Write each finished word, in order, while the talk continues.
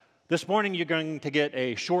This morning you're going to get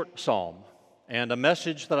a short psalm and a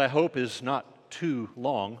message that I hope is not too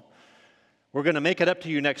long. We're going to make it up to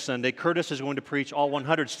you next Sunday. Curtis is going to preach all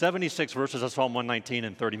 176 verses of Psalm 119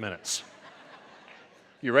 in 30 minutes.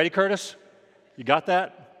 You ready, Curtis? You got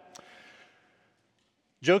that?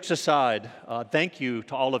 Jokes aside, thank you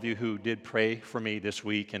to all of you who did pray for me this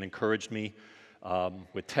week and encouraged me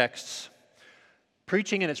with texts.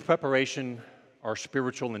 Preaching and its preparation are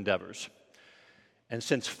spiritual endeavors. And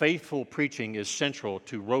since faithful preaching is central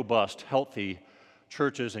to robust, healthy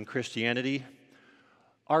churches and Christianity,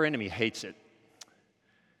 our enemy hates it.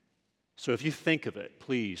 So if you think of it,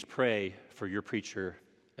 please pray for your preacher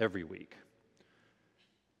every week.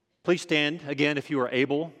 Please stand again if you are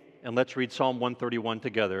able, and let's read Psalm 131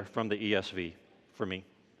 together from the ESV for me.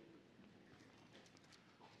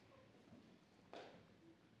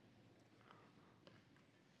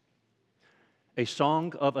 A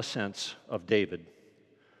song of ascents of David.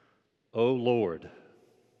 O Lord,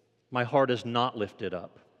 my heart is not lifted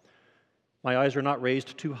up. My eyes are not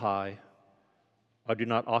raised too high. I do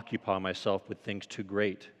not occupy myself with things too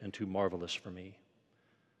great and too marvelous for me.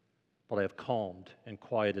 But I have calmed and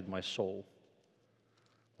quieted my soul,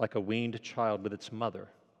 like a weaned child with its mother.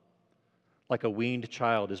 Like a weaned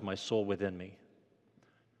child is my soul within me.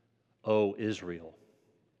 O Israel,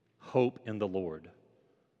 hope in the Lord,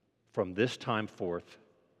 from this time forth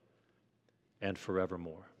and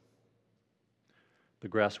forevermore. The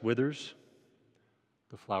grass withers,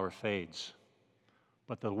 the flower fades,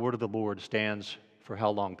 but the word of the Lord stands for how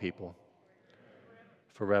long, people?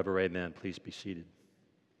 Forever, amen. Please be seated.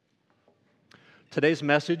 Today's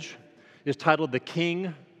message is titled, The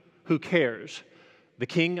King Who Cares. The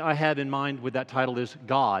king I have in mind with that title is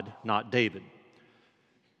God, not David.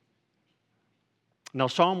 Now,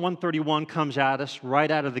 Psalm 131 comes at us right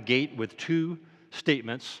out of the gate with two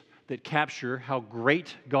statements that capture how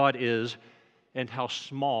great God is and how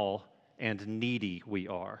small and needy we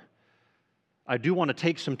are. I do want to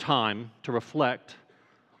take some time to reflect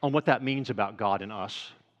on what that means about God and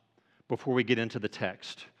us before we get into the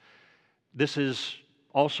text. This is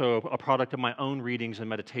also a product of my own readings and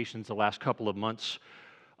meditations the last couple of months,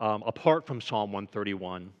 apart from Psalm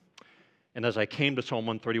 131. And as I came to Psalm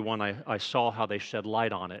 131, I saw how they shed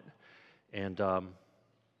light on it, and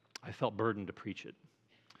I felt burdened to preach it.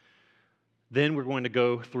 Then we're going to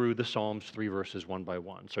go through the Psalms 3 verses one by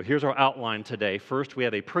one. So here's our outline today. First, we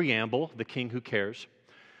have a preamble, the King Who Cares.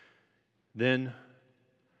 Then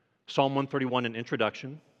Psalm 131, an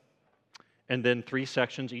introduction. And then 3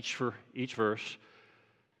 sections, each for each verse.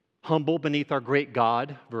 Humble beneath our great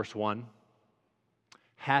God, verse 1.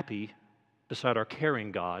 Happy beside our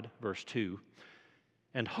caring God, verse 2.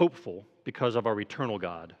 And hopeful because of our eternal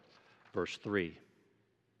God, verse 3.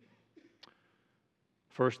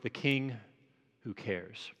 First, the King Who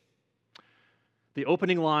Cares. The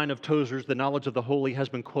opening line of Tozer's The Knowledge of the Holy has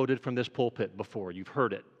been quoted from this pulpit before. You've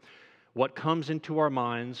heard it. What comes into our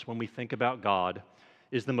minds when we think about God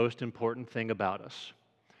is the most important thing about us.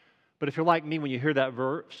 But if you're like me, when you hear that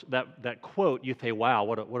verse, that quote, you say, wow,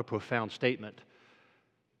 what a profound statement.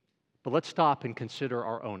 But let's stop and consider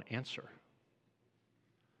our own answer.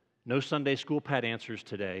 No Sunday school pad answers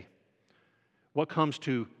today. What comes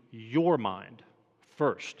to your mind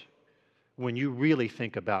first when you really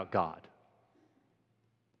think about God?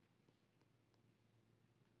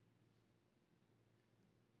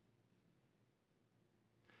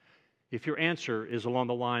 If your answer is along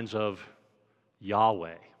the lines of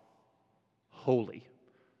Yahweh, holy,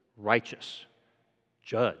 righteous,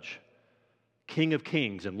 judge, King of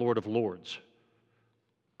kings and Lord of lords,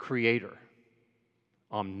 creator,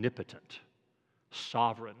 omnipotent,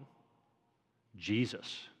 sovereign,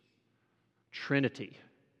 Jesus, Trinity,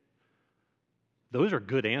 those are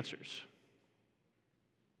good answers.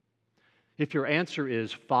 If your answer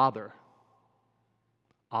is Father,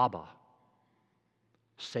 Abba,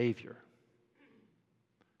 Savior,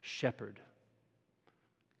 Shepherd,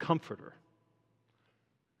 Comforter,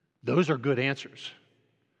 those are good answers.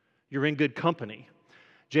 You're in good company.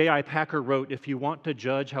 J.I. Packer wrote, if you want to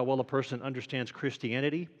judge how well a person understands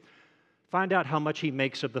Christianity, find out how much he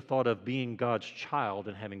makes of the thought of being God's child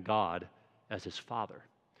and having God as his Father.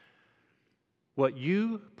 What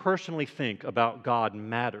you personally think about God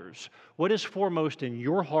matters. What is foremost in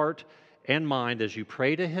your heart and mind as you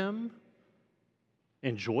pray to Him,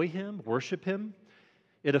 enjoy Him, worship Him,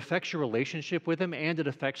 it affects your relationship with Him, and it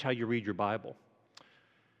affects how you read your Bible.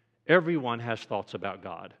 Everyone has thoughts about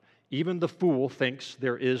God. Even the fool thinks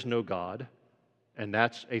there is no God, and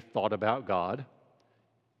that's a thought about God.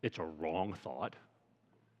 It's a wrong thought,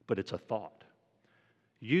 but it's a thought.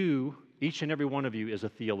 You, each and every one of you, is a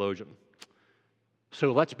theologian.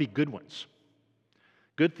 So let's be good ones.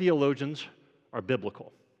 Good theologians are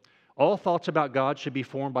biblical. All thoughts about God should be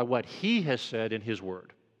formed by what He has said in His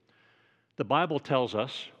Word. The Bible tells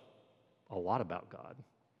us a lot about God.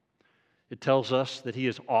 It tells us that He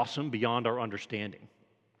is awesome beyond our understanding.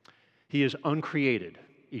 He is uncreated,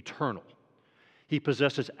 eternal. He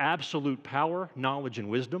possesses absolute power, knowledge, and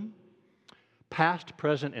wisdom, past,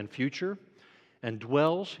 present, and future, and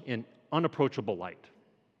dwells in unapproachable light.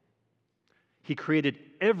 He created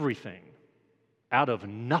everything out of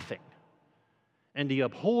nothing, and He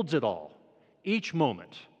upholds it all, each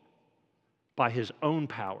moment, by His own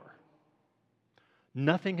power.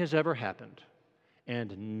 Nothing has ever happened,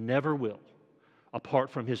 and never will, apart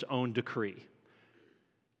from His own decree.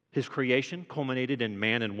 His creation culminated in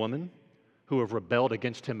man and woman who have rebelled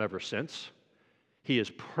against Him ever since. He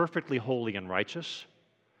is perfectly holy and righteous,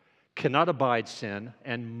 cannot abide sin,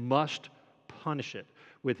 and must punish it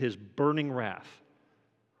with His burning wrath,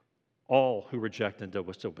 all who reject and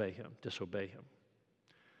disobey Him.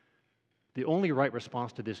 The only right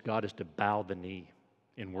response to this God is to bow the knee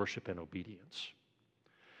in worship and obedience.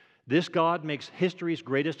 This God makes history's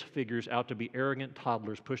greatest figures out to be arrogant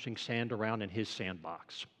toddlers pushing sand around in His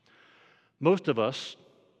sandbox. Most of us,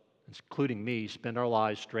 including me, spend our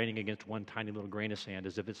lives straining against one tiny little grain of sand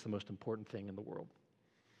as if it's the most important thing in the world.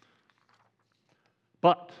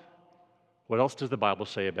 But what else does the Bible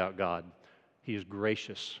say about God? He is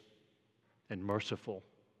gracious and merciful,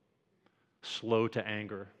 slow to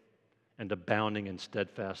anger, and abounding in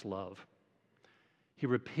steadfast love. He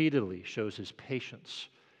repeatedly shows His patience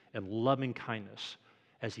and loving kindness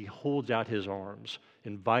as He holds out His arms,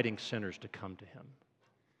 inviting sinners to come to Him.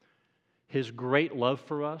 His great love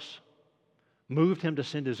for us moved Him to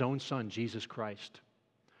send His own Son, Jesus Christ,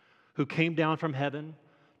 who came down from heaven,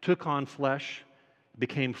 took on flesh,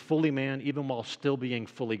 became fully man even while still being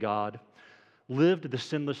fully God, lived the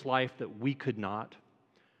sinless life that we could not,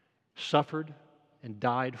 suffered and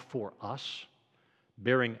died for us,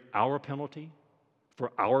 bearing our penalty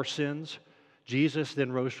for our sins. Jesus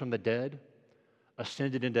then rose from the dead,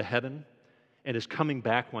 ascended into heaven, and is coming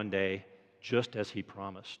back one day just as He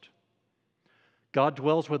promised. God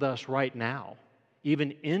dwells with us right now,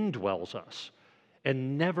 even indwells us,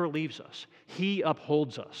 and never leaves us. He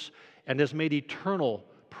upholds us and has made eternal,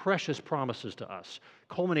 precious promises to us,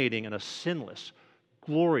 culminating in a sinless,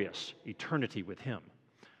 glorious eternity with Him.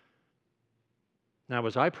 Now,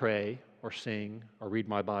 as I pray or sing or read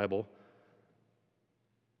my Bible,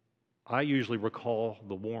 I usually recall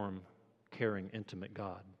the warm, caring, intimate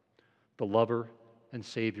God, the lover and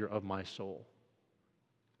Savior of my soul.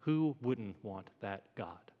 Who wouldn't want that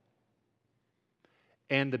God?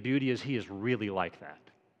 And the beauty is He is really like that.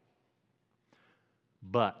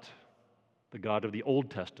 But the God of the Old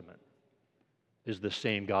Testament is the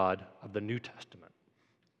same God of the New Testament.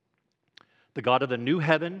 The God of the new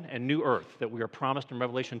heaven and new earth that we are promised in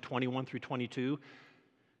Revelation 21 through 22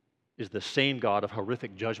 is the same God of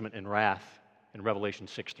horrific judgment and wrath in Revelation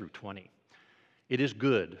 6 through 20. It is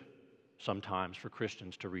good sometimes for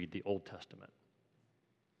Christians to read the Old Testament.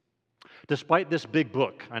 Despite this big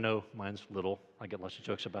book, I know mine's little, I get lots of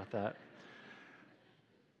jokes about that.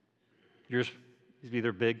 Yours is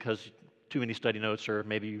either big because too many study notes or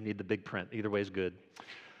maybe you need the big print. Either way is good.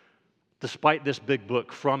 Despite this big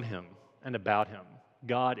book from Him and about Him,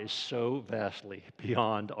 God is so vastly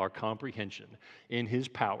beyond our comprehension in His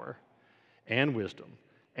power and wisdom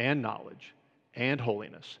and knowledge and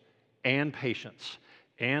holiness and patience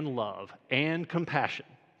and love and compassion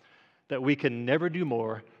that we can never do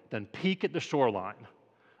more than peek at the shoreline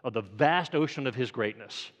of the vast ocean of His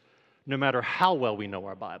greatness, no matter how well we know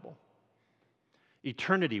our Bible.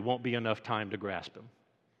 Eternity won't be enough time to grasp Him.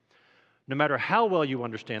 No matter how well you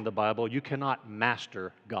understand the Bible, you cannot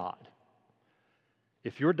master God.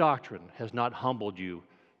 If your doctrine has not humbled you,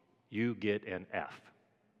 you get an F.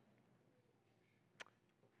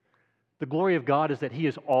 The glory of God is that He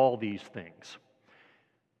is all these things.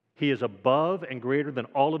 He is above and greater than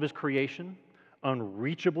all of His creation,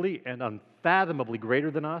 unreachably and unfathomably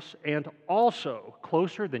greater than us, and also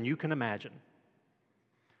closer than you can imagine.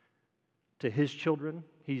 To His children,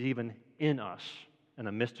 He's even in us in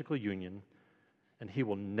a mystical union, and He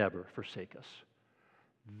will never forsake us.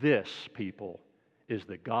 This, people, is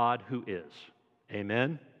the God who is.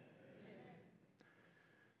 Amen?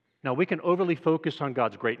 Now, we can overly focus on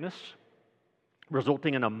God's greatness,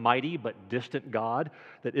 resulting in a mighty but distant God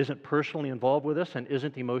that isn't personally involved with us and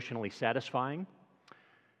isn't emotionally satisfying.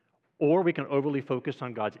 Or we can overly focus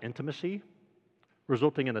on God's intimacy,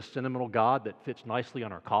 resulting in a sentimental God that fits nicely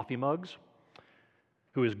on our coffee mugs,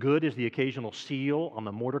 who is good as the occasional seal on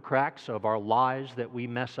the mortar cracks of our lives that we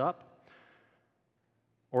mess up.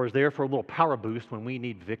 or is there for a little power boost when we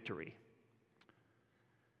need victory.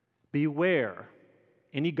 Beware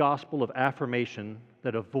any gospel of affirmation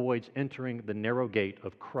that avoids entering the narrow gate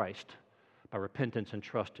of Christ by repentance and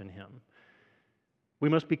trust in Him. We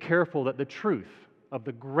must be careful that the truth of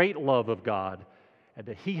the great love of God and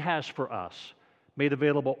that He has for us, made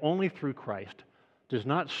available only through Christ, does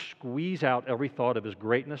not squeeze out every thought of His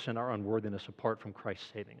greatness and our unworthiness apart from Christ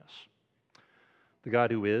saving us. The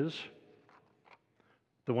God who is,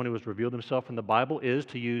 the one who has revealed Himself in the Bible, is,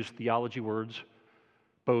 to use theology words,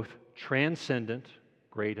 both transcendent,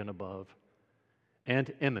 great and above,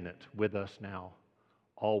 and immanent with us now,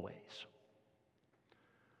 always.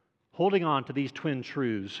 Holding on to these twin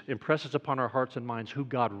truths impresses upon our hearts and minds who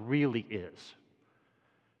God really is.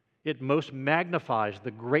 It most magnifies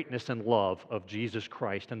the greatness and love of Jesus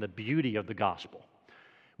Christ and the beauty of the gospel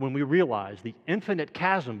when we realize the infinite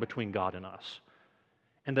chasm between God and us,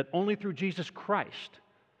 and that only through Jesus Christ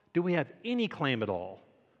do we have any claim at all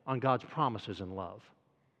on God's promises and love.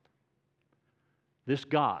 This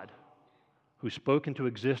God, who spoke into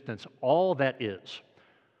existence all that is,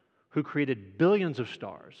 who created billions of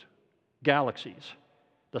stars, galaxies,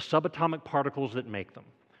 the subatomic particles that make them,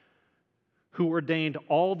 who ordained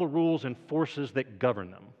all the rules and forces that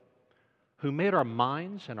govern them, who made our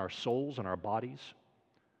minds and our souls and our bodies,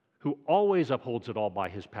 who always upholds it all by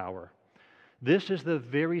His power. This is the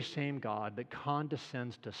very same God that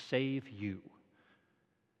condescends to save you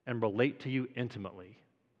and relate to you intimately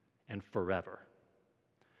and forever.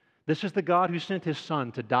 This is the God who sent His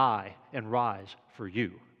Son to die and rise for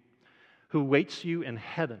you, who waits you in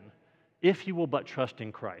heaven if you will but trust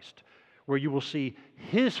in Christ, where you will see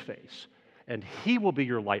His face and He will be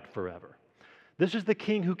your light forever. This is the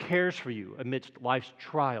King who cares for you amidst life's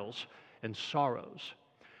trials and sorrows.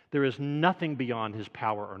 There is nothing beyond His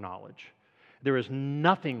power or knowledge. There is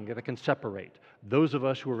nothing that can separate those of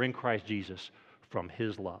us who are in Christ Jesus from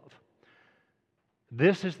His love.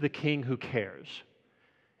 This is the King who cares,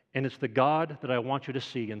 and it's the God that I want you to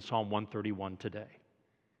see in Psalm 131 today.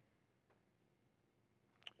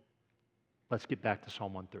 Let's get back to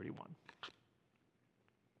Psalm 131.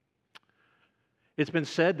 It's been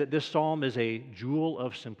said that this psalm is a jewel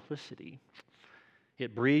of simplicity.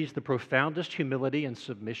 It breathes the profoundest humility and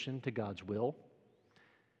submission to God's will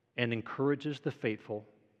and encourages the faithful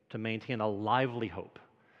to maintain a lively hope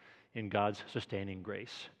in God's sustaining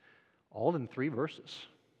grace, all in 3 verses.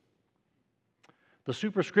 The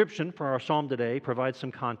superscription for our psalm today provides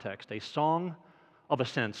some context, a song of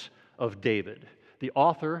ascents of David. The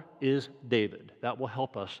author is David. That will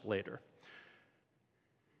help us later.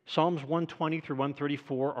 Psalms 120 through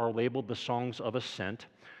 134 are labeled the songs of ascent.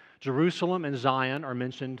 Jerusalem and Zion are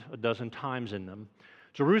mentioned a dozen times in them.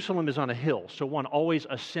 Jerusalem is on a hill, so one always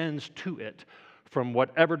ascends to it from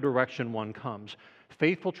whatever direction one comes.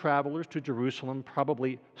 Faithful travelers to Jerusalem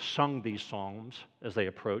probably sung these psalms as they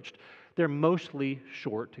approached. They're mostly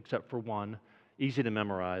short, except for one, easy to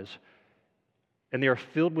memorize, and they are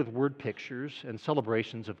filled with word pictures and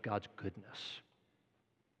celebrations of God's goodness.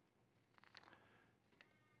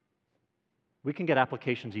 We can get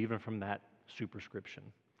applications even from that superscription.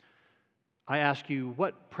 I ask you,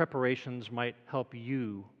 what preparations might help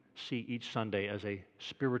you see each Sunday as a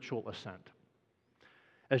spiritual ascent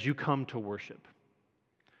as you come to worship?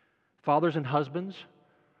 Fathers and husbands,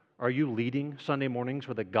 are you leading Sunday mornings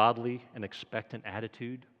with a godly and expectant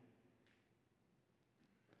attitude?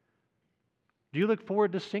 Do you look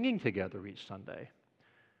forward to singing together each Sunday?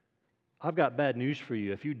 I've got bad news for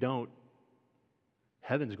you. If you don't,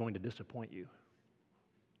 heaven's going to disappoint you.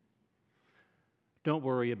 Don't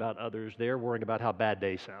worry about others. They're worrying about how bad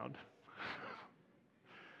they sound.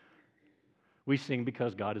 We sing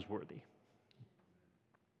because God is worthy.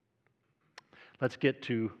 Let's get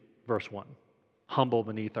to verse 1. Humble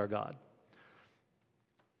beneath our God.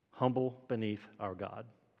 Humble beneath our God.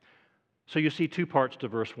 So you see 2 parts to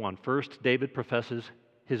verse 1. First, David professes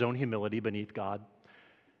his own humility beneath God.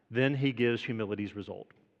 Then he gives humility's result.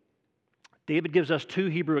 David gives us 2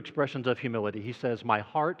 Hebrew expressions of humility. He says, "My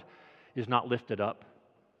heart is not lifted up,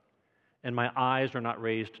 and my eyes are not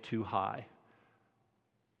raised too high."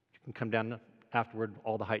 You can come down afterward,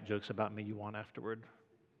 all the height jokes about me you want afterward.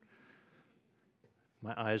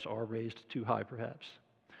 My eyes are raised too high, perhaps.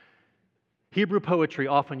 Hebrew poetry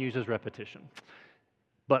often uses repetition.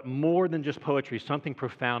 But more than just poetry, something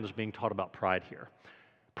profound is being taught about pride here.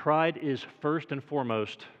 Pride is first and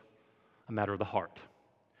foremost a matter of the heart.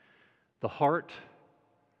 The heart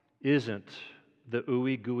isn't the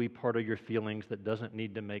ooey gooey part of your feelings that doesn't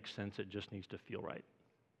need to make sense, it just needs to feel right.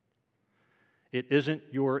 It isn't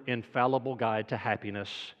your infallible guide to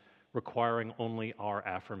happiness requiring only our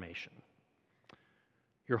affirmation.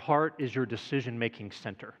 Your heart is your decision-making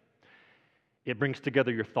center. It brings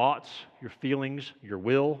together your thoughts, your feelings, your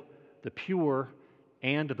will, the pure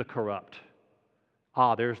and the corrupt.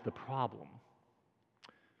 There's the problem.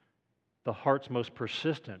 The heart's most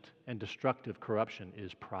persistent and destructive corruption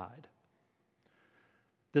is pride.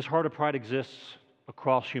 This heart of pride exists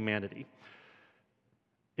across humanity.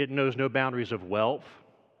 It knows no boundaries of wealth,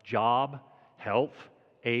 job, health,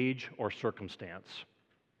 age, or circumstance.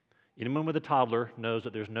 Anyone with a toddler knows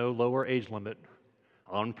that there's no lower age limit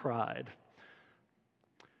on pride.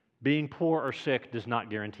 Being poor or sick does not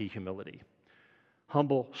guarantee humility.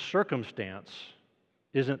 Humble circumstance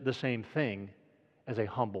isn't the same thing as a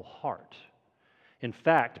humble heart. In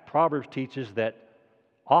fact, Proverbs teaches that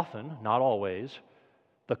often, not always,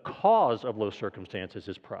 the cause of low circumstances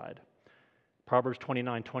is pride. Proverbs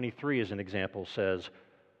 29:23 as an example says,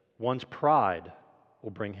 one's pride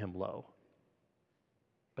will bring him low,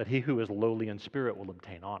 but he who is lowly in spirit will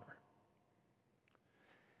obtain honor.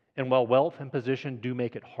 And while wealth and position do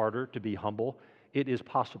make it harder to be humble, it is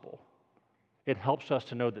possible. It helps us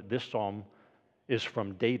to know that this psalm is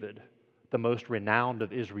from David, the most renowned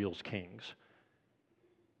of Israel's kings,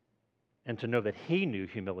 and to know that he knew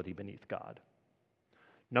humility beneath God.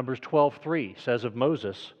 Numbers 12:3 says of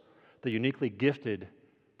Moses, the uniquely gifted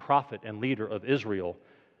prophet and leader of Israel,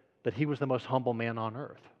 that he was the most humble man on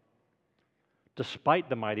earth, despite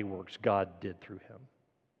the mighty works God did through him.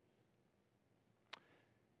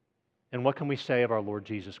 And what can we say of our Lord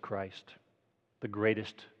Jesus Christ, the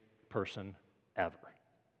greatest person ever?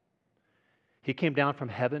 He came down from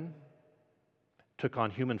heaven, took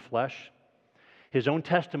on human flesh. His own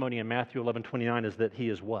testimony in Matthew 11:29 is that he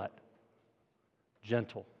is what?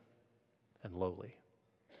 Gentle and lowly.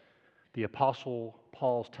 The Apostle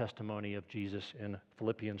Paul's testimony of Jesus in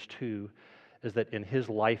Philippians 2 is that in his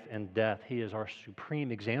life and death, he is our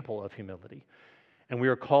supreme example of humility. And we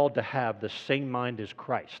are called to have the same mind as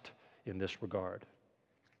Christ in this regard.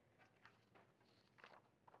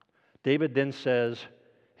 David then says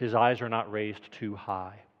his eyes are not raised too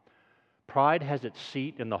high. Pride has its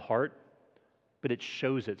seat in the heart, but it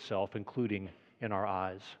shows itself, including in our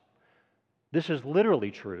eyes. This is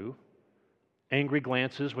literally true. Angry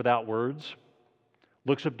glances without words,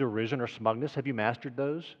 looks of derision or smugness, have you mastered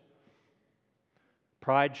those?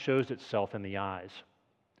 Pride shows itself in the eyes.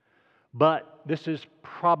 But this is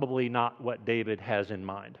probably not what David has in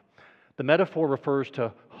mind. The metaphor refers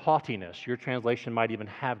to haughtiness. Your translation might even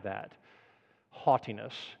have that.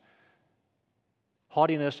 Haughtiness.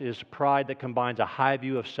 Haughtiness is pride that combines a high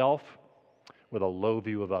view of self with a low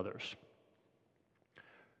view of others.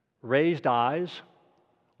 Raised eyes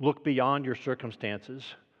look beyond your circumstances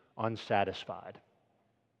unsatisfied.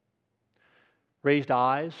 Raised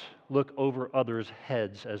eyes look over others'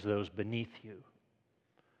 heads as those beneath you.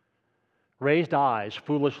 Raised eyes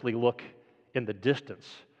foolishly look in the distance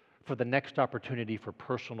for the next opportunity for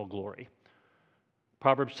personal glory.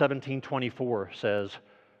 Proverbs 17:24 says,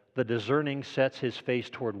 "The discerning sets his face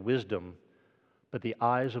toward wisdom, but the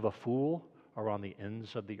eyes of a fool are on the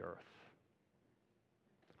ends of the earth."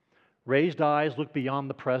 Raised eyes look beyond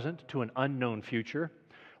the present to an unknown future,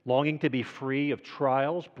 longing to be free of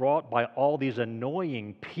trials brought by all these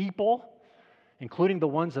annoying people, including the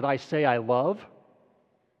ones that I say I love.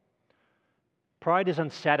 Pride is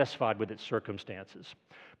unsatisfied with its circumstances.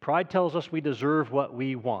 Pride tells us we deserve what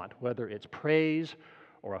we want, whether it's praise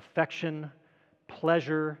or affection,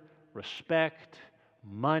 pleasure, respect,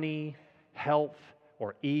 money, health,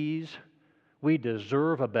 or ease. We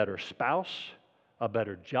deserve a better spouse, a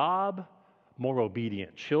better job, more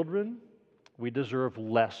obedient children. We deserve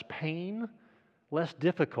less pain, less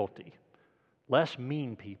difficulty, less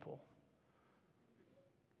mean people,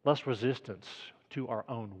 less resistance to our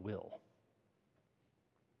own will.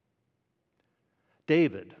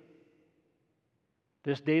 David,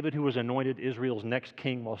 this David who was anointed Israel's next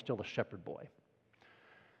king while still a shepherd boy.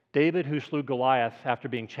 David who slew Goliath after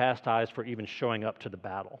being chastised for even showing up to the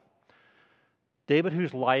battle. David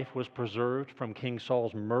whose life was preserved from King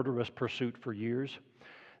Saul's murderous pursuit for years.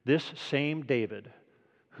 This same David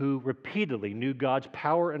who repeatedly knew God's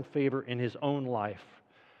power and favor in his own life,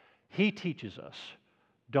 he teaches us,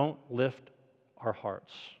 don't lift our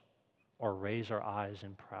hearts or raise our eyes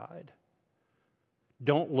in pride.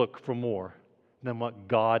 Don't look for more than what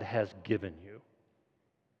God has given you.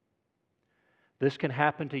 This can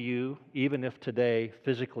happen to you even if today,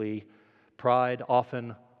 physically, pride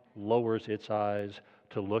often lowers its eyes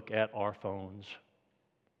to look at our phones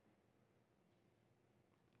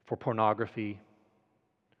for pornography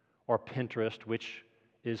or Pinterest, which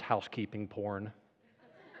is housekeeping porn.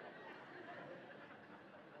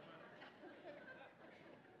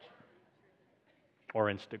 or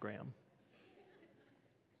Instagram.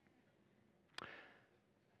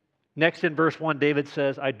 Next in verse 1, David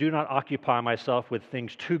says, I do not occupy myself with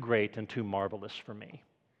things too great and too marvelous for me.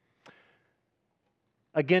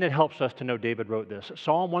 Again, it helps us to know David wrote this.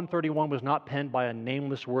 Psalm 131 was not penned by a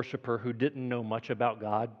nameless worshiper who didn't know much about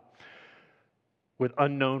God, with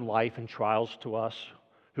unknown life and trials to us,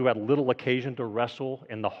 who had little occasion to wrestle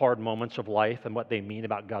in the hard moments of life and what they mean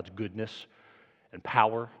about God's goodness and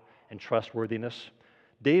power and trustworthiness.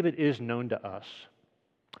 David is known to us,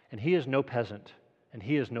 and he is no peasant, and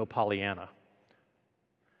he is no Pollyanna.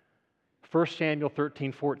 1 Samuel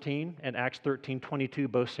 13:14 and Acts 13:22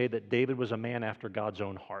 both say that David was a man after God's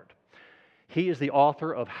own heart. He is the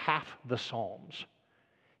author of half the Psalms.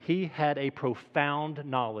 He had a profound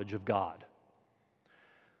knowledge of God.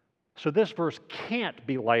 So this verse can't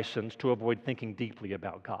be licensed to avoid thinking deeply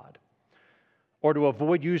about God, or to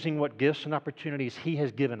avoid using what gifts and opportunities He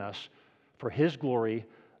has given us for His glory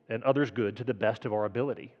and others' good to the best of our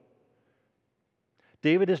ability.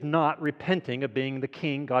 David is not repenting of being the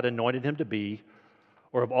king God anointed him to be,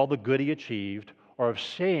 or of all the good he achieved, or of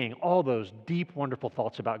saying all those deep, wonderful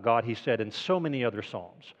thoughts about God he said in so many other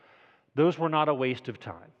Psalms. Those were not a waste of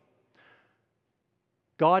time.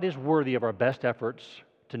 God is worthy of our best efforts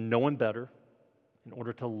to know Him better in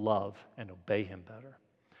order to love and obey Him better.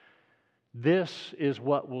 This is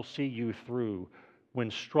what will see you through when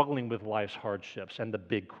struggling with life's hardships and the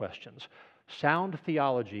big questions. Sound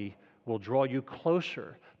theology will draw you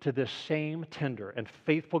closer to this same tender and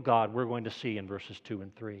faithful God we're going to see in verses 2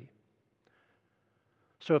 and 3.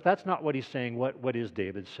 So if that's not what he's saying, what is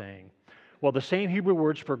David saying? Well, the same Hebrew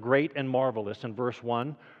words for great and marvelous in verse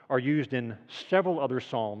 1 are used in several other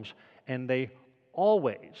Psalms, and they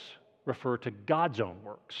always refer to God's own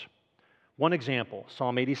works. One example,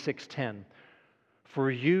 Psalm 86:10. For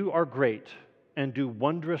you are great and do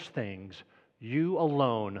wondrous things. You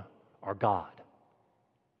alone are God.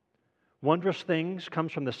 Wondrous things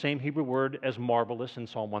comes from the same Hebrew word as marvelous in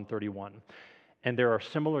Psalm 131, and there are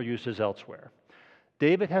similar uses elsewhere.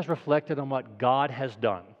 David has reflected on what God has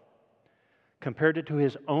done, compared it to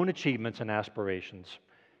his own achievements and aspirations,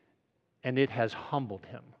 and it has humbled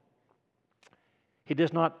him. He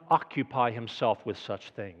does not occupy himself with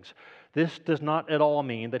such things. This does not at all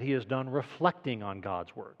mean that he is done reflecting on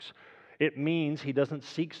God's works. It means he doesn't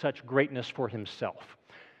seek such greatness for himself.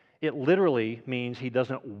 It literally means he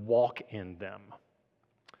doesn't walk in them.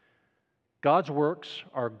 God's works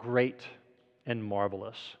are great and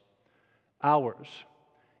marvelous. Ours,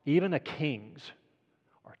 even a king's,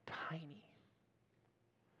 are tiny.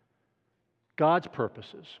 God's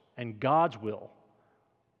purposes and God's will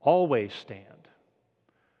always stand.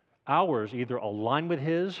 Ours either align with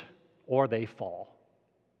His or they fall.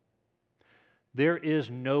 There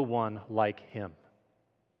is no one like Him.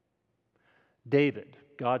 David,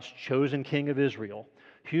 God's chosen king of Israel,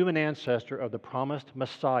 human ancestor of the promised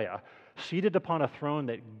Messiah, seated upon a throne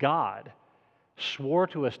that God swore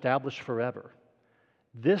to establish forever.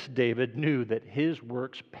 This David knew that his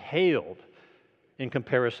works paled in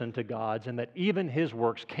comparison to God's, and that even his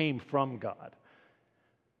works came from God.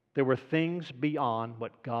 There were things beyond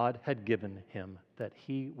what God had given him that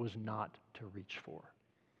he was not to reach for.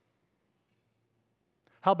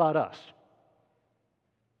 How about us?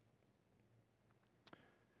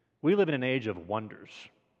 We live in an age of wonders,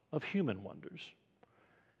 of human wonders.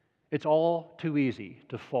 It's all too easy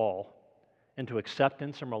to fall into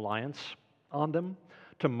acceptance and reliance on them,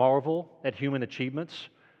 to marvel at human achievements,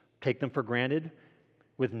 take them for granted,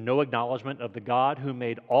 with no acknowledgement of the God who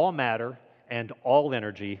made all matter and all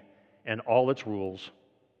energy and all its rules.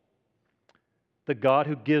 The God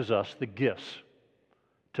who gives us the gifts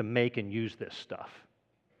to make and use this stuff.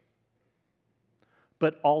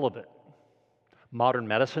 But all of it, modern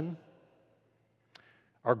medicine,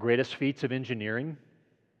 our greatest feats of engineering,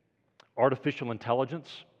 artificial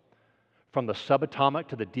intelligence, from the subatomic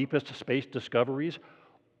to the deepest space discoveries,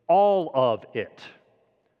 all of it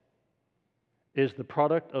is the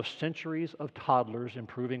product of centuries of toddlers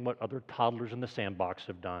improving what other toddlers in the sandbox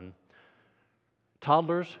have done.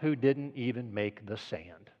 Toddlers who didn't even make the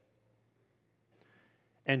sand.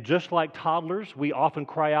 And just like toddlers, we often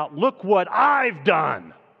cry out, "Look what I've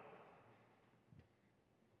done!"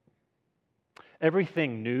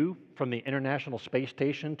 Everything new, from the International Space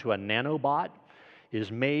Station to a nanobot, is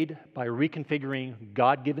made by reconfiguring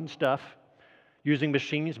God-given stuff, using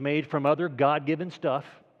machines made from other God-given stuff,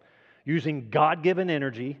 using God-given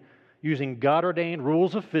energy, using God-ordained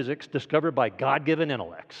rules of physics discovered by God-given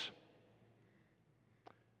intellects.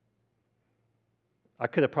 I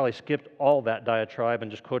could have probably skipped all that diatribe and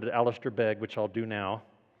just quoted Alistair Begg, which I'll do now.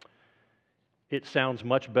 It sounds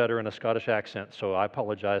much better in a Scottish accent, so I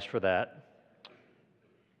apologize for that.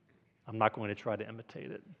 I'm not going to try to imitate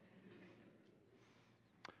it.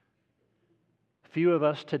 Few of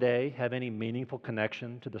us today have any meaningful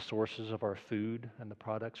connection to the sources of our food and the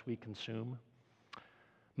products we consume.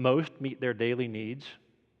 Most meet their daily needs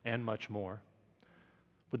and much more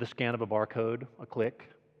with the scan of a barcode, a click,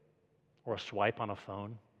 or a swipe on a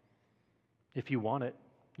phone. If you want it,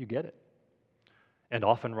 you get it, and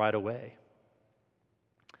often right away.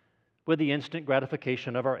 With the instant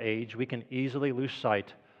gratification of our age, we can easily lose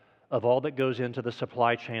sight of all that goes into the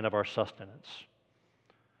supply chain of our sustenance,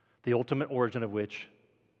 the ultimate origin of which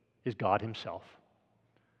is God Himself.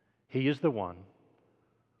 He is the one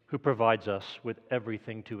who provides us with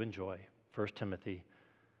everything to enjoy. 1 Timothy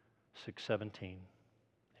 6:17,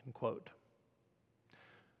 end quote.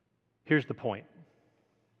 Here's the point.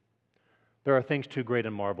 There are things too great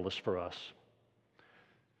and marvelous for us.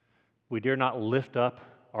 We dare not lift up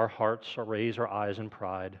our hearts or raise our eyes in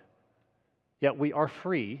pride. Yet we are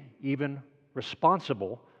free, even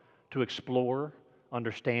responsible, to explore,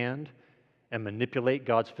 understand, and manipulate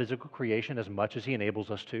God's physical creation as much as He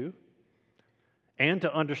enables us to, and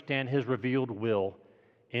to understand His revealed will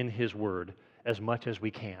in His Word as much as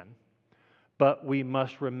we can. But we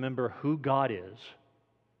must remember who God is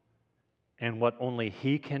and what only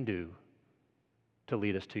He can do to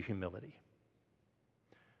lead us to humility.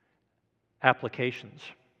 Applications.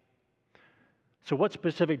 So what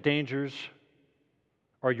specific dangers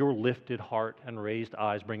are your lifted heart and raised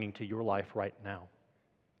eyes bringing to your life right now?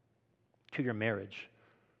 To your marriage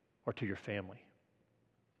or to your family?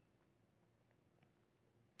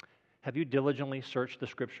 Have you diligently searched the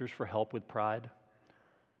Scriptures for help with pride?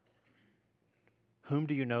 Whom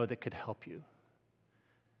do you know that could help you?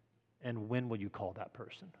 And when will you call that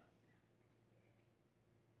person?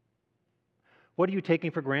 What are you taking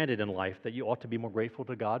for granted in life that you ought to be more grateful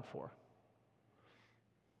to God for?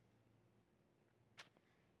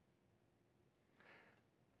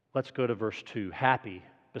 Let's go to verse 2. Happy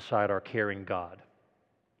beside our caring God.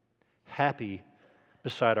 Happy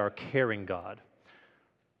beside our caring God.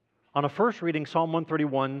 On a first reading, Psalm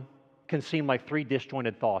 131 can seem like three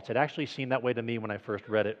disjointed thoughts. It actually seemed that way to me when I first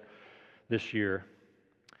read it this year,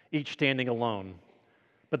 each standing alone.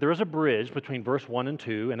 But there is a bridge between verse 1 and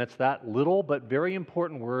 2, and it's that little but very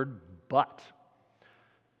important word, but.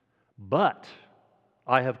 But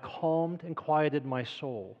I have calmed and quieted my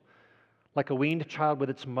soul, like a weaned child with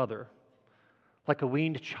its mother. Like a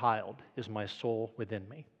weaned child is my soul within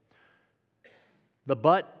me. The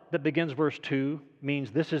but that begins verse 2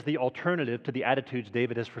 means this is the alternative to the attitudes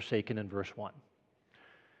David has forsaken in verse 1.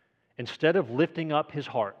 Instead of lifting up his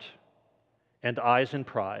heart and eyes in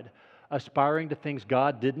pride, aspiring to things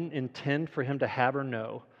God didn't intend for him to have or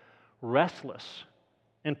know, restless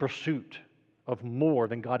in pursuit of more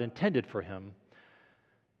than God intended for him,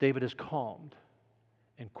 David is calmed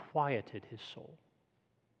and quieted his soul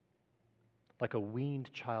like a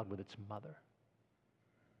weaned child with its mother.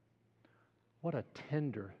 What a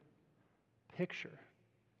tender picture.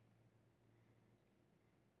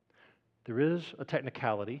 There is a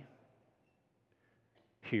technicality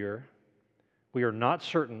here. We are not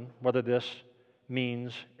certain whether this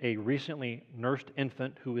means a recently nursed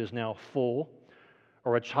infant who is now full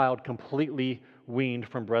or a child completely weaned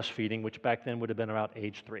from breastfeeding, which back then would have been about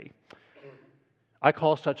age 3. I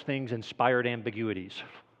call such things inspired ambiguities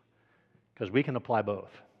because we can apply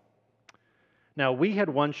both. Now, we had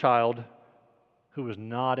one child who was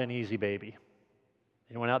not an easy baby.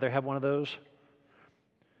 Anyone out there have one of those?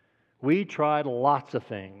 We tried lots of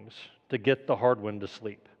things to get the hard one to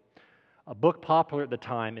sleep. A book popular at the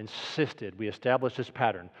time insisted we establish this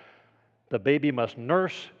pattern. The baby must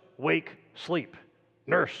nurse, wake, sleep.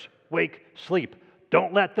 Nurse, wake, sleep.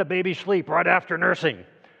 Don't let the baby sleep right after nursing.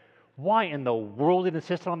 Why in the world it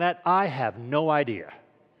insisted on that? I have no idea,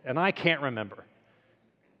 and I can't remember.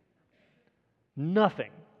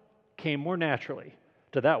 Nothing came more naturally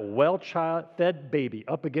to that well-fed baby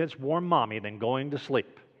up against warm mommy than going to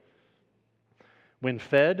sleep. When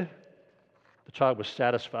fed, the child was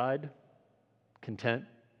satisfied, content,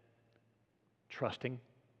 trusting.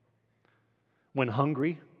 When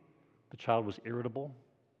hungry, the child was irritable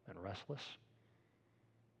and restless.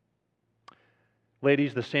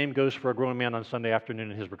 Ladies, the same goes for a grown man on Sunday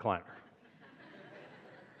afternoon in his recliner.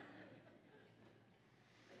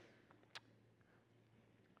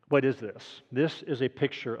 What is this? This is a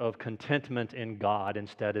picture of contentment in God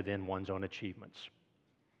instead of in one's own achievements.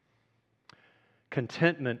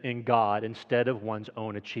 Contentment in God instead of one's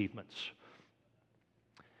own achievements.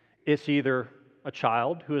 It's either a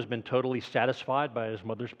child who has been totally satisfied by his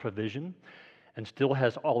mother's provision and still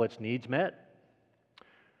has all its needs met,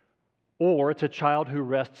 Or it's a child who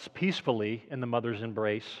rests peacefully in the mother's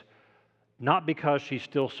embrace, not because she's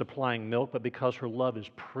still supplying milk, but because her love is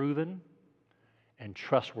proven and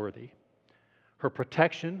trustworthy. Her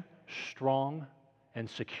protection, strong and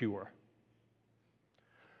secure.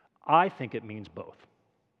 I think it means both.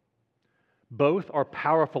 Both are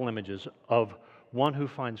powerful images of one who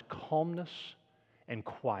finds calmness and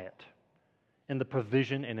quiet in the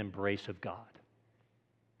provision and embrace of God.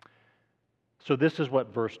 So this is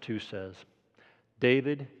what verse 2 says.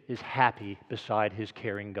 David is happy beside his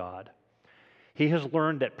caring God. He has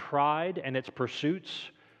learned that pride and its pursuits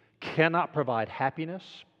cannot provide happiness,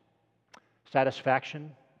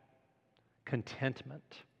 satisfaction, contentment.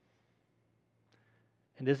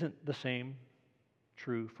 And isn't the same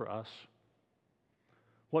true for us?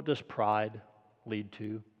 What does pride lead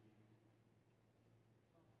to?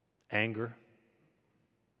 Anger,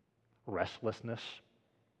 restlessness,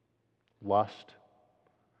 lust,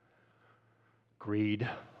 greed,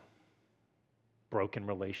 broken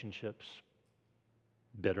relationships,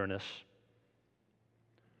 bitterness,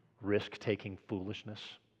 risk-taking foolishness.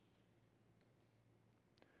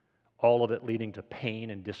 All of it leading to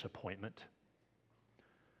pain and disappointment.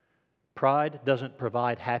 Pride doesn't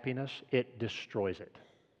provide happiness, it destroys it.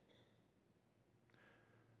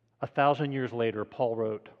 1,000 years later, Paul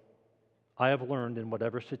wrote, I have learned in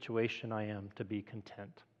whatever situation I am to be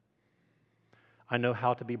content. I know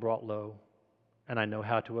how to be brought low, and I know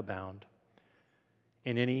how to abound.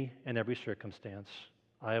 In any and every circumstance,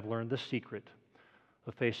 I have learned the secret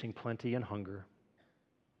of facing plenty and hunger,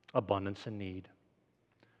 abundance and need.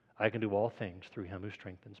 I can do all things through him who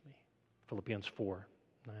strengthens me. Philippians 4,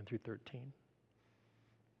 9 through 13.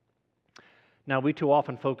 Now, we too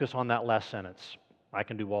often focus on that last sentence. I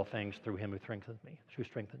can do all things through him who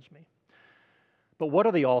strengthens me. But what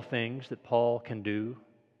are the all things that Paul can do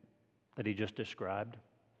that he just described?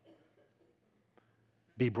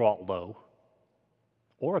 Be brought low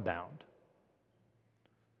or abound.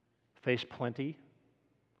 Face plenty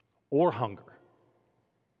or hunger.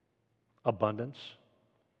 Abundance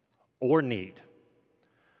or need.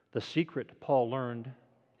 The secret Paul learned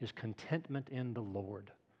is contentment in the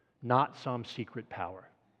Lord, not some secret power.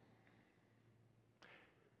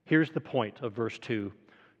 Here's the point of verse 2.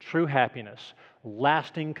 True happiness,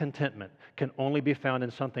 lasting contentment can only be found in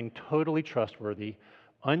something totally trustworthy,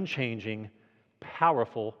 unchanging,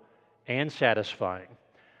 powerful, and satisfying.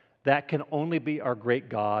 That can only be our great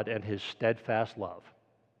God and his steadfast love.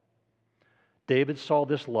 David saw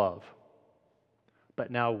this love, but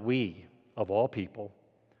now we, of all people,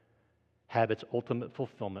 have its ultimate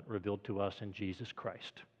fulfillment revealed to us in Jesus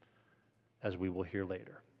Christ, as we will hear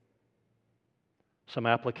later. Some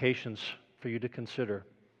applications for you to consider.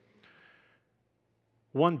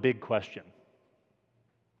 One big question.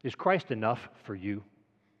 Is Christ enough for you?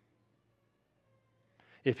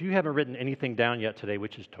 If you haven't written anything down yet today,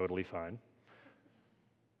 which is totally fine,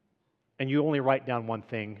 and you only write down one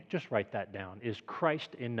thing, just write that down. Is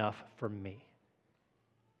Christ enough for me?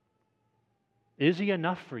 Is he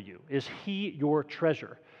enough for you? Is he your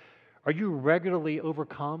treasure? Are you regularly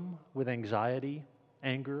overcome with anxiety,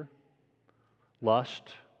 anger,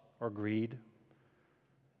 lust, or greed?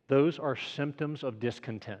 Those are symptoms of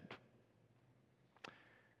discontent.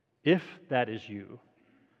 If that is you,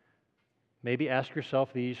 maybe ask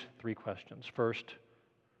yourself these 3 questions. First,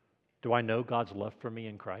 do I know God's love for me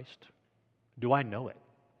in Christ? Do I know it?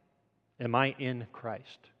 Am I in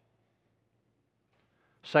Christ?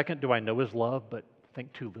 Second, do I know his love but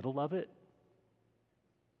think too little of it?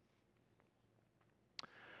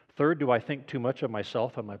 Third, do I think too much of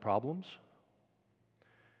myself and my problems?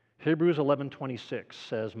 Hebrews 11:26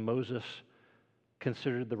 says Moses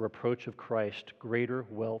considered the reproach of Christ greater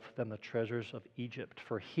wealth than the treasures of Egypt,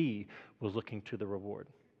 for he was looking to the reward.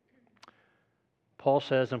 Paul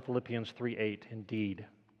says in Philippians 3:8, indeed,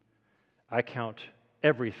 I count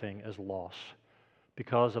everything as loss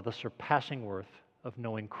because of the surpassing worth of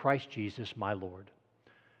knowing Christ Jesus my Lord.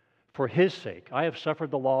 For his sake, I have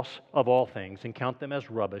suffered the loss of all things and count them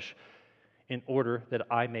as rubbish in order that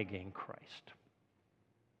I may gain Christ.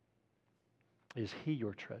 Is he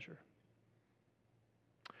your treasure?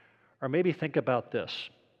 Or maybe think about this.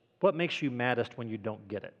 What makes you maddest when you don't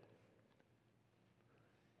get it?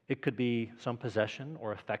 It could be some possession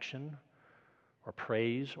or affection or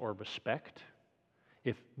praise or respect.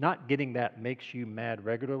 If not getting that makes you mad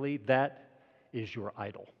regularly, that is your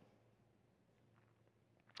idol.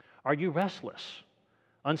 Are you restless,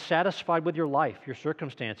 unsatisfied with your life, your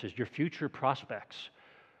circumstances, your future prospects?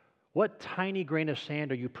 What tiny grain of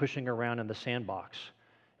sand are you pushing around in the sandbox?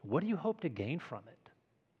 What do you hope to gain from it?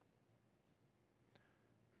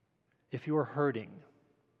 If you are hurting,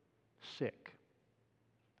 sick,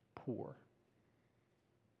 poor.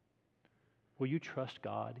 Will you trust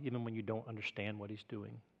God even when you don't understand what He's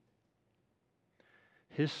doing?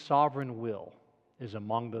 His sovereign will is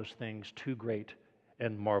among those things too great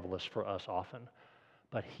and marvelous for us often,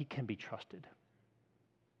 but He can be trusted.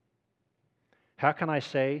 How can I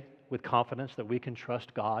say with confidence that we can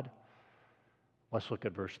trust God? Let's look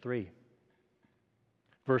at verse 3.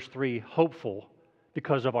 Verse 3, hopeful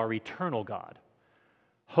because of our eternal God.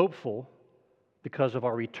 Hopeful because of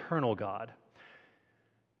our eternal God.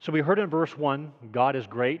 So we heard in verse 1, God is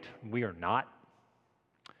great. We are not.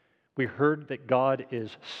 We heard that God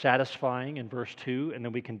is satisfying in verse 2, and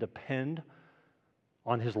then we can depend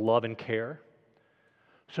on His love and care.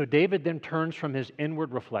 So David then turns from his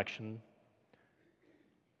inward reflection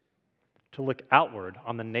to look outward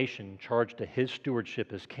on the nation charged to his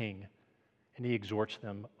stewardship as king. And he exhorts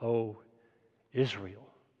them, O Israel,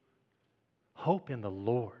 hope in the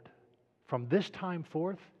Lord from this time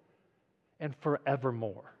forth and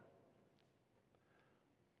forevermore.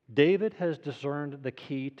 David has discerned the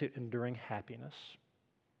key to enduring happiness,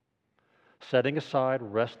 setting aside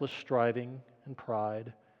restless striving and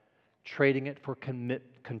pride, trading it for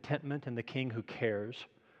contentment in the King who cares.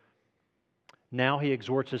 Now he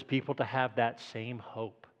exhorts his people to have that same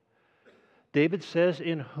hope. David says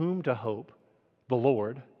in whom to hope, the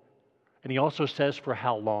Lord, and he also says for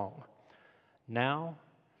how long? Now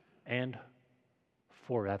and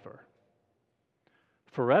forever.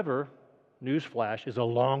 Forever, newsflash, is a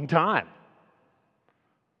long time.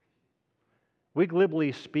 We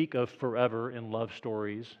glibly speak of forever in love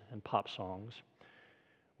stories and pop songs.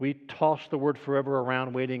 We toss the word forever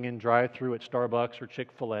around waiting in drive-thru at Starbucks or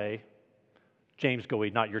Chick-fil-A. James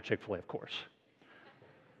Goey, not your Chick-fil-A, of course.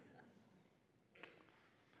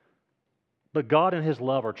 But God and His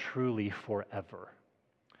love are truly forever.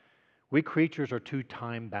 We creatures are too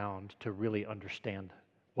time-bound to really understand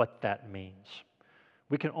what that means.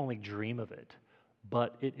 We can only dream of it,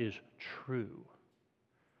 but it is true.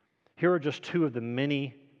 Here are just two of the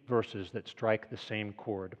many verses that strike the same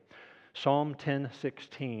chord. Psalm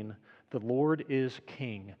 10:16, the Lord is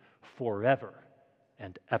King forever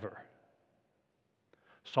and ever.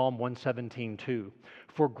 Psalm 117:2,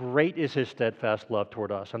 for great is His steadfast love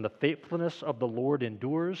toward us, and the faithfulness of the Lord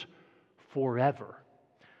endures forever.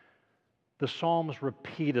 The Psalms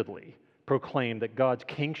repeatedly proclaim that God's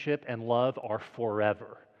kingship and love are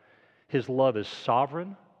forever. His love is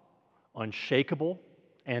sovereign, unshakable,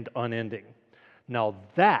 and unending. Now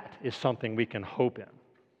that is something we can hope in.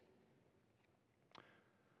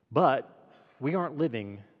 But we aren't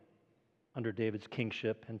living under David's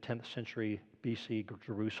kingship in 10th century BC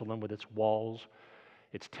Jerusalem with its walls,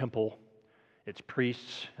 its temple, its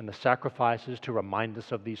priests, and the sacrifices to remind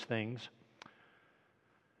us of these things.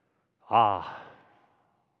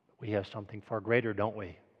 We have something far greater, don't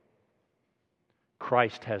we?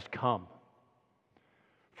 Christ has come.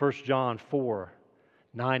 1 John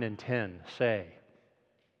 4:9 and 10 say,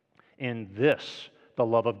 in this the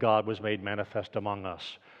love of God was made manifest among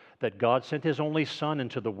us, that God sent His only Son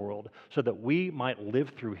into the world so that we might live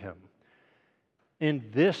through Him.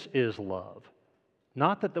 And this is love,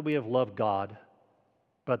 not that we have loved God,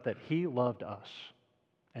 but that He loved us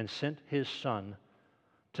and sent His Son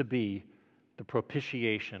to be the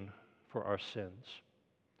propitiation for our sins.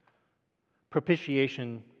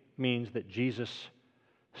 Propitiation means that Jesus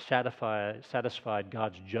satisfied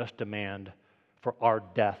God's just demand for our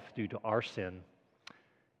death due to our sin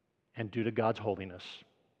and due to God's holiness,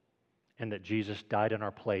 and that Jesus died in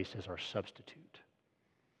our place as our substitute.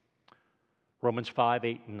 Romans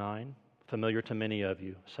 5:8 and 9, familiar to many of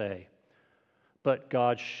you, say, but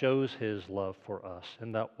God shows His love for us,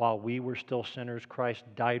 in that while we were still sinners, Christ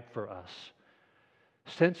died for us.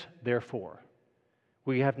 Since, therefore,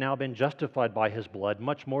 we have now been justified by His blood,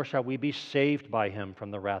 much more shall we be saved by Him from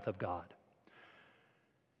the wrath of God.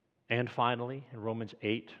 And finally, in Romans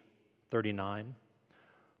 8:39,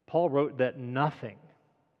 Paul wrote that nothing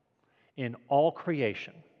in all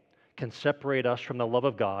creation can separate us from the love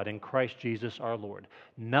of God in Christ Jesus our Lord.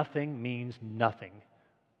 Nothing means nothing.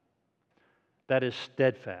 That is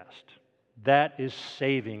steadfast. That is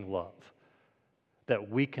saving love that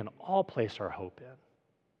we can all place our hope in.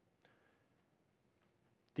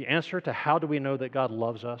 The answer to how do we know that God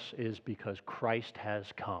loves us is because Christ has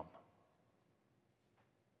come.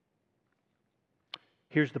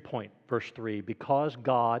 Here's the point, verse 3. Because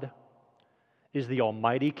God is the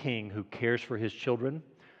Almighty King who cares for His children,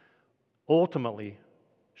 ultimately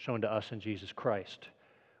shown to us in Jesus Christ,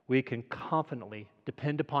 we can confidently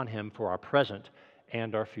depend upon Him for our present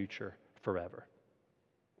and our future forever.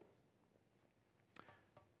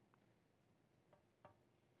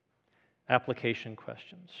 Application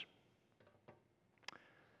questions.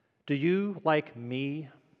 Do you, like me,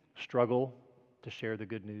 struggle to share the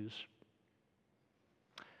good news?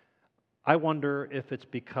 I wonder if it's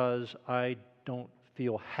because I don't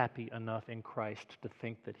feel happy enough in Christ to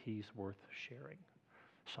think that He's worth sharing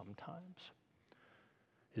sometimes.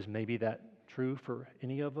 Is maybe that true for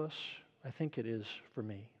any of us? I think it is for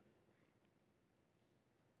me.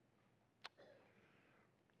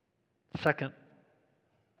 Second,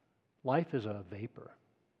 life is a vapor.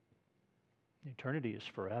 Eternity is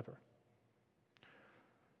forever.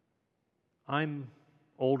 I'm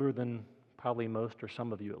older than probably most, or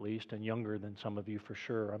some of you at least, and younger than some of you for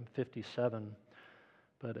sure. I'm 57.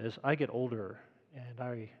 But as I get older and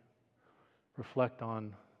I reflect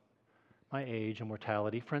on my age and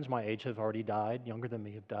mortality, friends my age have already died, younger than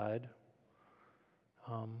me have died.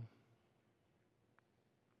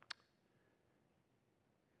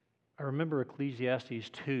 I remember Ecclesiastes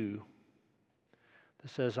 2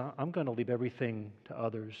 that says, I'm going to leave everything to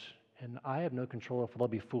others, and I have no control if they'll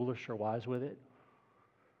be foolish or wise with it.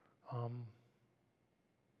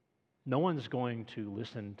 No one's going to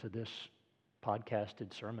listen to this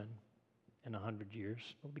podcasted sermon in 100 years.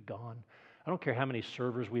 They'll be gone. I don't care how many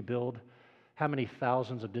servers we build, how many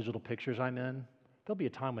thousands of digital pictures I'm in. There'll be a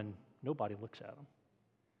time when nobody looks at them.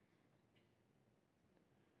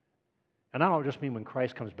 And I don't just mean when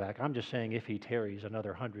Christ comes back. I'm just saying if He tarries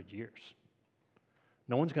another 100 years.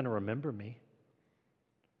 No one's going to remember me.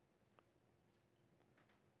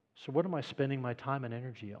 So what am I spending my time and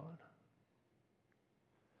energy on?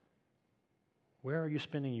 Where are you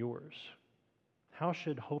spending yours? How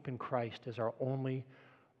should hope in Christ as our only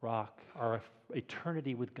rock, our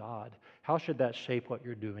eternity with God, how should that shape what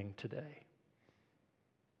you're doing today?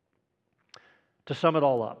 To sum it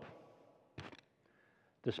all up,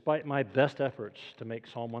 despite my best efforts to make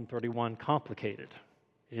Psalm 131 complicated,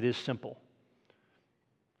 it is simple.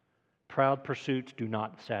 Proud pursuits do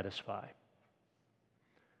not satisfy.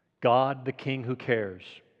 God, the King who cares,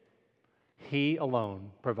 He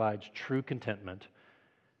alone provides true contentment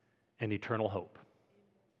and eternal hope.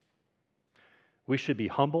 We should be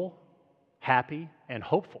humble, happy, and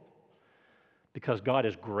hopeful because God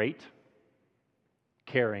is great,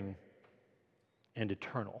 caring, and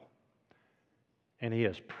eternal. And He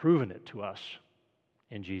has proven it to us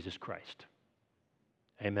in Jesus Christ.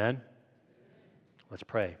 Amen? Let's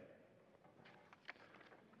pray.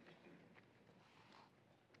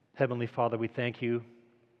 Heavenly Father, we thank You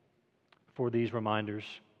for these reminders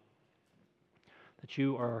that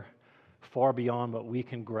You are far beyond what we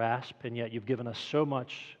can grasp, and yet You've given us so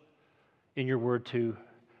much in Your Word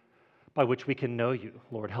by which we can know You.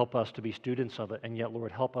 Lord, help us to be students of it, and yet,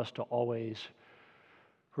 Lord, help us to always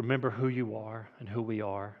remember who You are and who we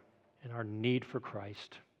are and our need for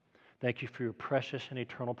Christ. Thank You for Your precious and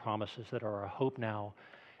eternal promises that are our hope now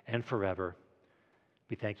and forever.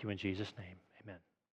 We thank You in Jesus' name.